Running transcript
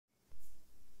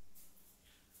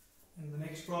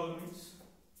problem is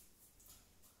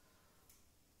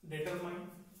determine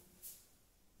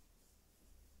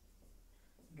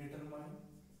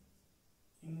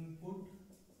input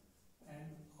and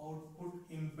output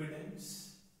impedance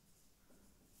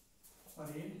for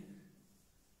a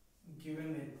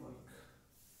given network.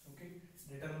 Okay,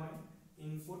 determine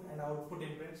input and output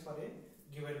impedance for a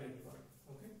given network.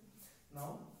 Okay, now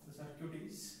the circuit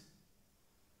is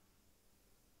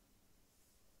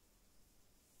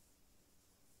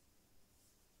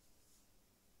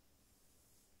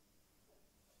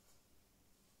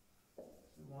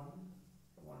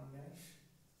one dash,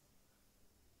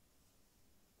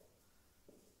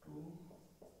 two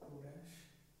dash,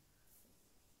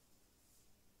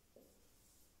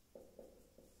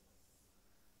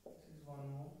 this is 1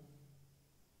 ohm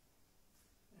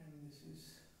and this is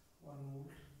 1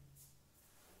 volt,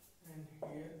 and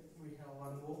here we have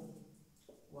 1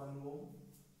 ohm.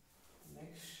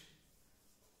 Next,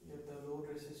 here the load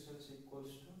resistance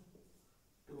equals to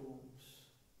 2 ohms.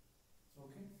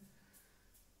 Okay,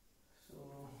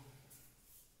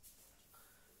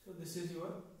 so this is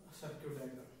your circuit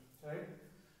diagram, right?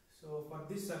 So for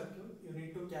this circuit you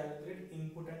need to calculate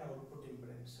input and output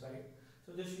impedance, right?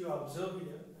 So just you observe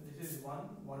here, this is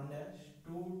 1 dash,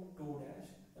 2 dash.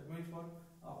 That means what?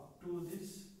 Up to this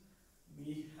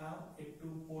we have a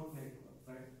 2-port network,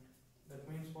 right? That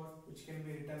means what? Which can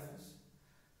be written as,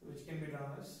 which can be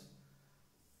drawn as,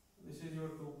 this is your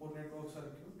 2-port network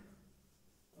circuit.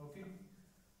 Okay,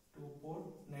 2-port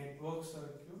network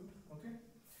circuit. Okay,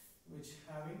 which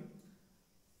having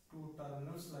 2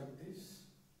 terminals like this.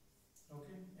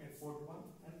 Okay, at port 1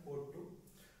 and port 2.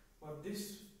 For this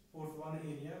port 1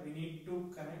 area we need to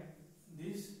connect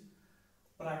this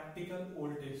practical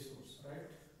voltage source, right?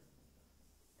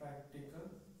 Practical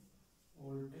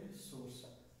voltage source,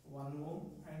 1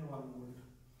 ohm and 1 volt.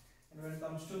 And when it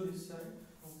comes to this side,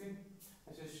 okay,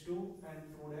 this is 2 and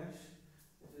 2 dash,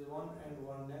 this is 1 and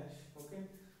 1 dash. Okay,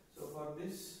 so for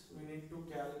this we need to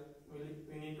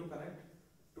connect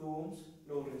 2 ohms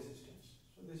load resistance.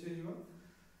 So this is your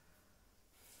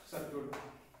circuit,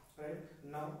 right?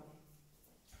 Now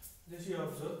just you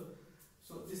observe,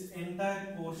 so this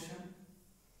entire portion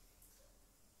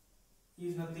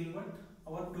is nothing but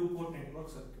our 2-port network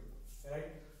circuit, right?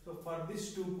 So for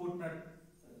this 2-port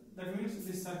that means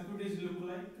this circuit is look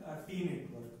like a T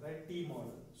network, right? T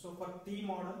model. So for T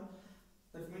model,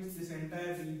 that means this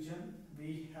entire region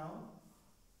we have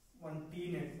one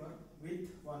T network with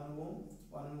 1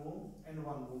 ohm and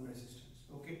 1 ohm resistance.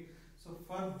 Okay, so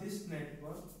for this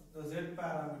network the Z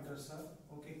parameters are,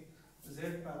 okay, Z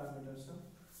parameters are,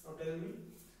 now tell me,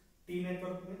 T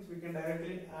network means we can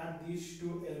directly add these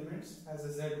 2 elements as a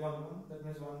Z11, that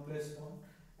means 1 plus 1,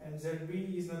 and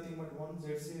ZB is nothing but 1,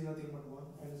 ZC is nothing but 1,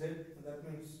 and Z, that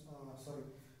means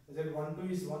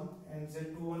Z12 is 1 and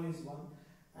Z21 is 1,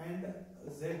 and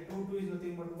Z22 is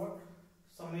nothing but what?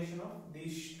 Summation of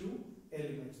these 2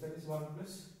 elements, that is 1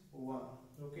 plus 1.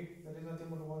 Okay, that is nothing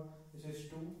but what? This is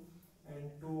 2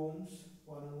 and 2 ohms,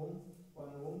 1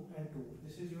 ohm and 2.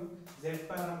 This is your Z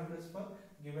parameters for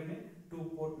given a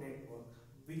 2-port network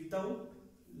without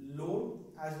load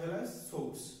as well as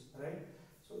source, right?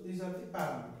 So these are the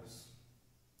parameters.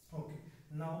 Okay,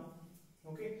 now,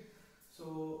 okay, so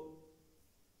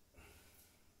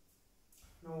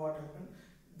now what happened?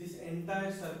 This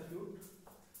entire circuit,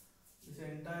 this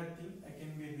entire thing I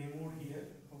can be removed here.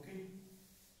 Okay,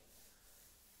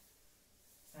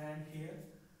 and here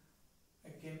I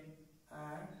can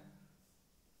add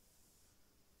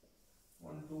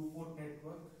one 2-port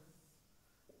network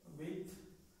with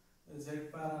Z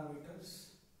parameters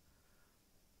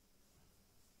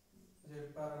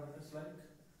like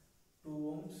 2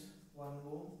 ohms, 1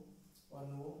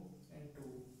 ohm and 2,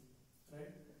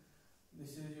 right?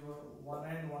 This is your 1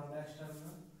 and 1 dash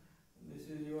terminal, this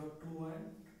is your 2 and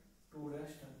 2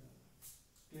 dash terminal.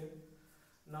 Clear?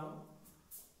 Now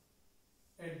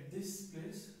at this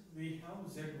place we have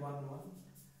Z11,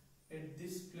 at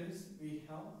this place we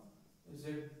have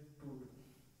Z22.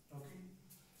 Okay,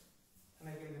 and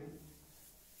I can remove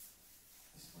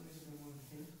this one is removed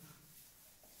here.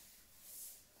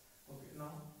 Okay,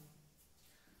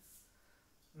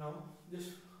 now just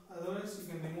otherwise you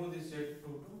can remove this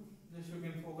Z22, just you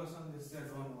can focus on this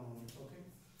Z11 only. Okay,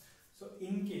 so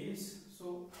in case,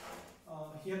 so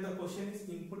here the question is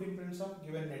input impedance of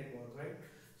given network, right?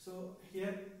 So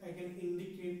here I can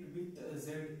indicate with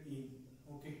Z in.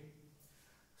 Okay,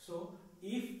 so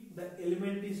if the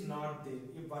element is not there,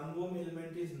 if 1 ohm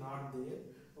element is not there,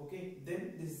 okay,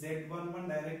 then this Z11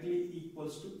 directly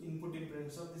equals to input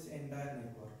impedance of this entire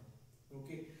network.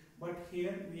 Okay, but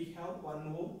here we have 1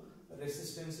 ohm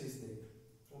resistance is there.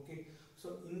 Okay, So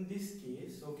in this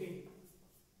case, okay,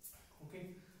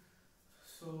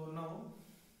 so now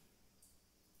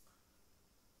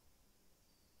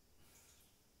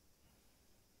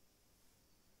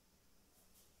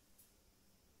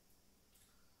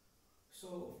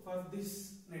for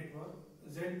this network,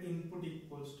 Z input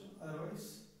equals to,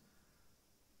 otherwise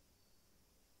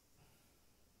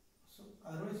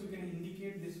you can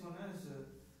indicate this one as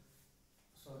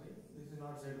sorry, this is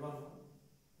not Z1 now.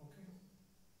 Okay,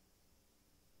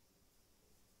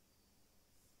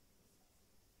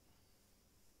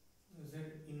 Z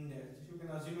in dash, you can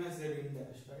assume as Z in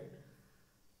dash, right?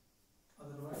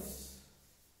 Otherwise,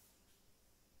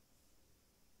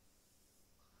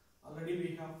 already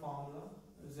we have formula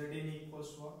Z in equals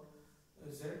to what?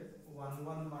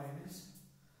 Z11 minus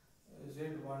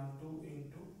Z12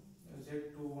 into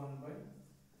Z21 by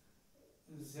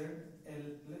ZL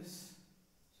plus,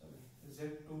 sorry,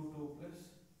 Z22 plus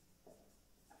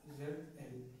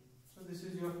ZL. So this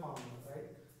is your formula, right?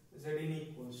 Z in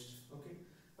equals to, okay.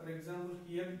 For example,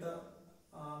 here the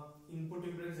input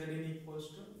impedance Z in equals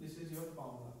to, this is your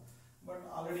formula. But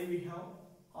already we have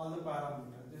all the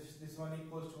parameters. This one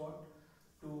equals to what?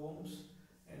 2 ohms,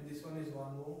 and this one is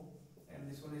 1 ohm, and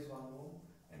this one is 1 ohm,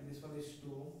 and this one is 2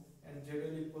 ohm, and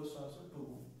ZL equals to also 2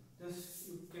 ohm. Just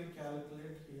you can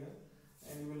calculate here,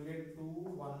 and you will get 2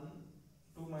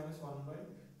 minus 1 by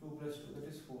 2 plus 2, that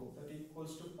is 4. That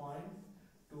equals to 0.25.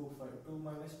 2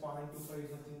 minus 0.25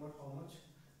 is nothing but how much?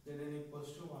 ZL equals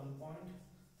to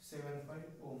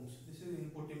 1.75 ohms. This is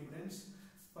input impedance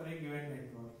for a given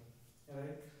network,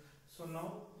 right? So now,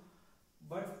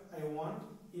 but I want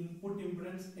input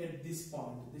impedance at this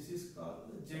point. This is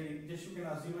called Z. Just you can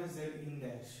assume as Z in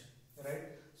dash, right?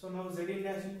 So now Z in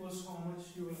dash equals to how much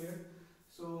you will get.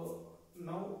 So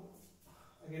now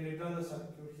again return the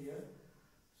circuit here.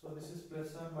 So this is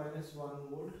plus or minus 1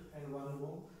 volt and 1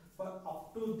 ohm. For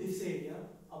up to this area,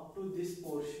 up to this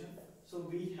portion, so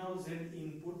we have Z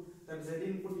input. That Z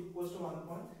input equals to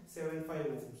 1.75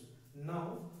 ohms.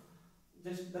 Now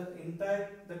just the entire,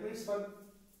 that means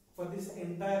for this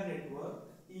entire network,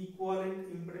 equivalent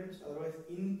impedance, otherwise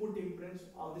input impedance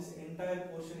of this entire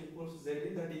portion equals to Z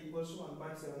in, that equals to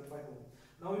 1.75 ohm.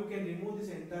 Now you can remove this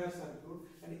entire circuit,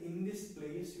 and in this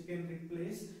place you can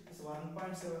replace this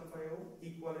 1.75 ohm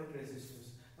equivalent resistance.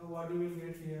 Now what you will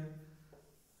get here?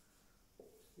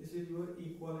 This is your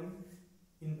equivalent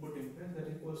input impedance, that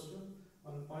equals to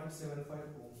 1.75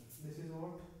 ohm. This is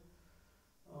what?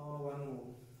 1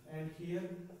 ohm. And here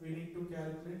we need to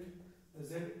calculate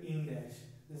Z in dash.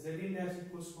 The Z in dash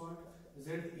equals what? Z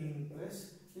in plus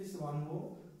this 1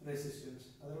 ohm resistance.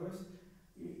 Otherwise,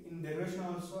 in derivation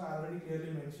also I already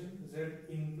clearly mentioned Z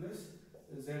in plus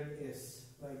Zs,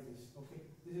 like this. Okay,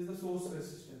 this is the source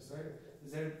resistance, right?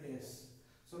 Zs.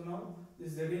 So now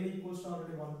this Z in equals to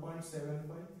already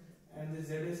 1.75 and the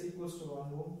Zs equals to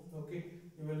 1 ohm. Okay,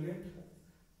 you will get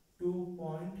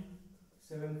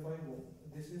 2.75 ohm.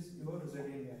 This is your Z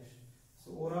in dash.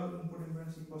 So overall input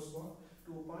impedance equals to what?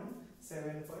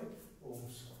 2.75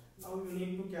 ohms. Now you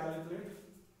need to calculate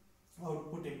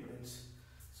output impedance.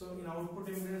 So in output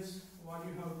impedance, what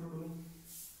you have to do?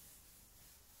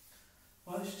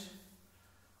 First,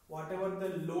 whatever the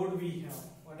load we have,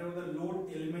 whatever the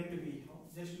load element we have,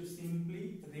 just you simply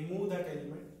remove that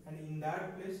element, and in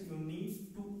that place you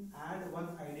need to add one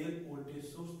ideal voltage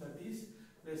source, that is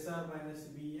plus or minus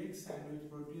Vx, and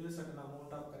which produces a certain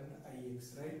amount of current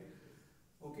Ix, right?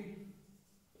 Okay,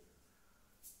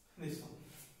 this one,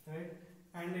 right?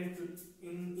 And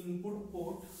in input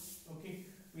port, okay,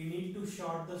 we need to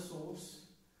short the source,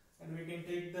 and we can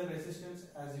take the resistance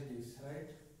as it is, right?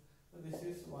 So this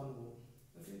is 1 ohm.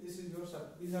 Okay, this is your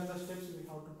circuit. These are the steps we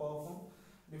have to perform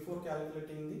before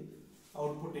calculating the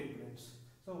output impedance.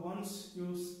 So once you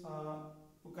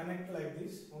connect like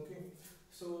this, okay.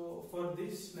 So for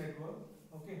this network,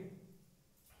 okay,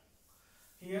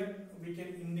 here we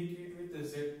can indicate with the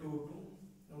Z22,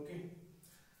 okay.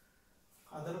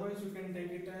 Otherwise you can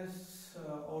take it as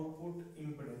output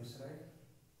impedance, right?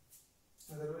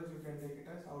 Otherwise you can take it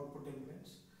as output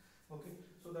impedance, okay.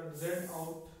 So that Z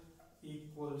out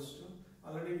equals to,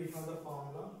 already we have the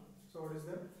formula. So what is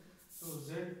that? So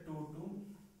Z22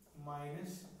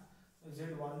 minus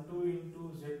Z12 into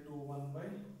Z21 by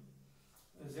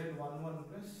Z11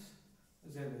 plus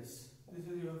Zs. This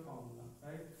is your formula,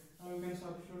 right? Now you can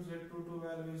substitute Z22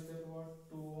 value is that what?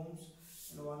 2 ohms,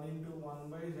 and 1 into 1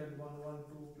 by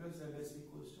Z112 plus Zs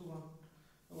equals to 1.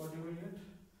 So what you will get?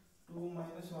 2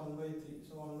 minus 1 by 3.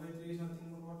 So 1 by 3 is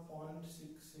nothing but what?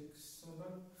 0.66. So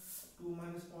that 2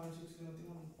 minus 0.6 is nothing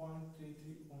but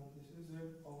 0.33 ohm. This is Z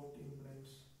out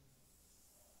impedance.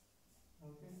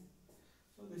 Okay.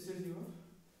 So this is your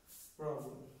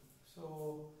problem.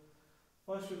 So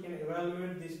first you can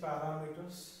evaluate these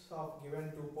parameters of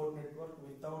given two-port network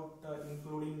without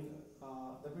including,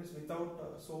 that means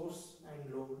without source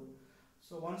and load.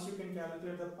 So once you can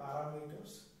calculate the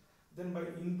parameters, then by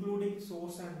including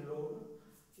source and load,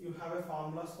 you have a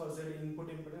formulas for Z input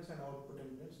impedance and output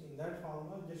impedance. In that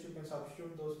formula, just you can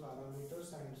substitute those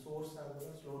parameters and source as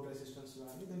well as load resistance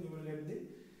value, then you will get the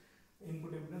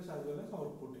input impedance as well as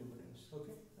output impedance.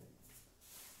 Okay.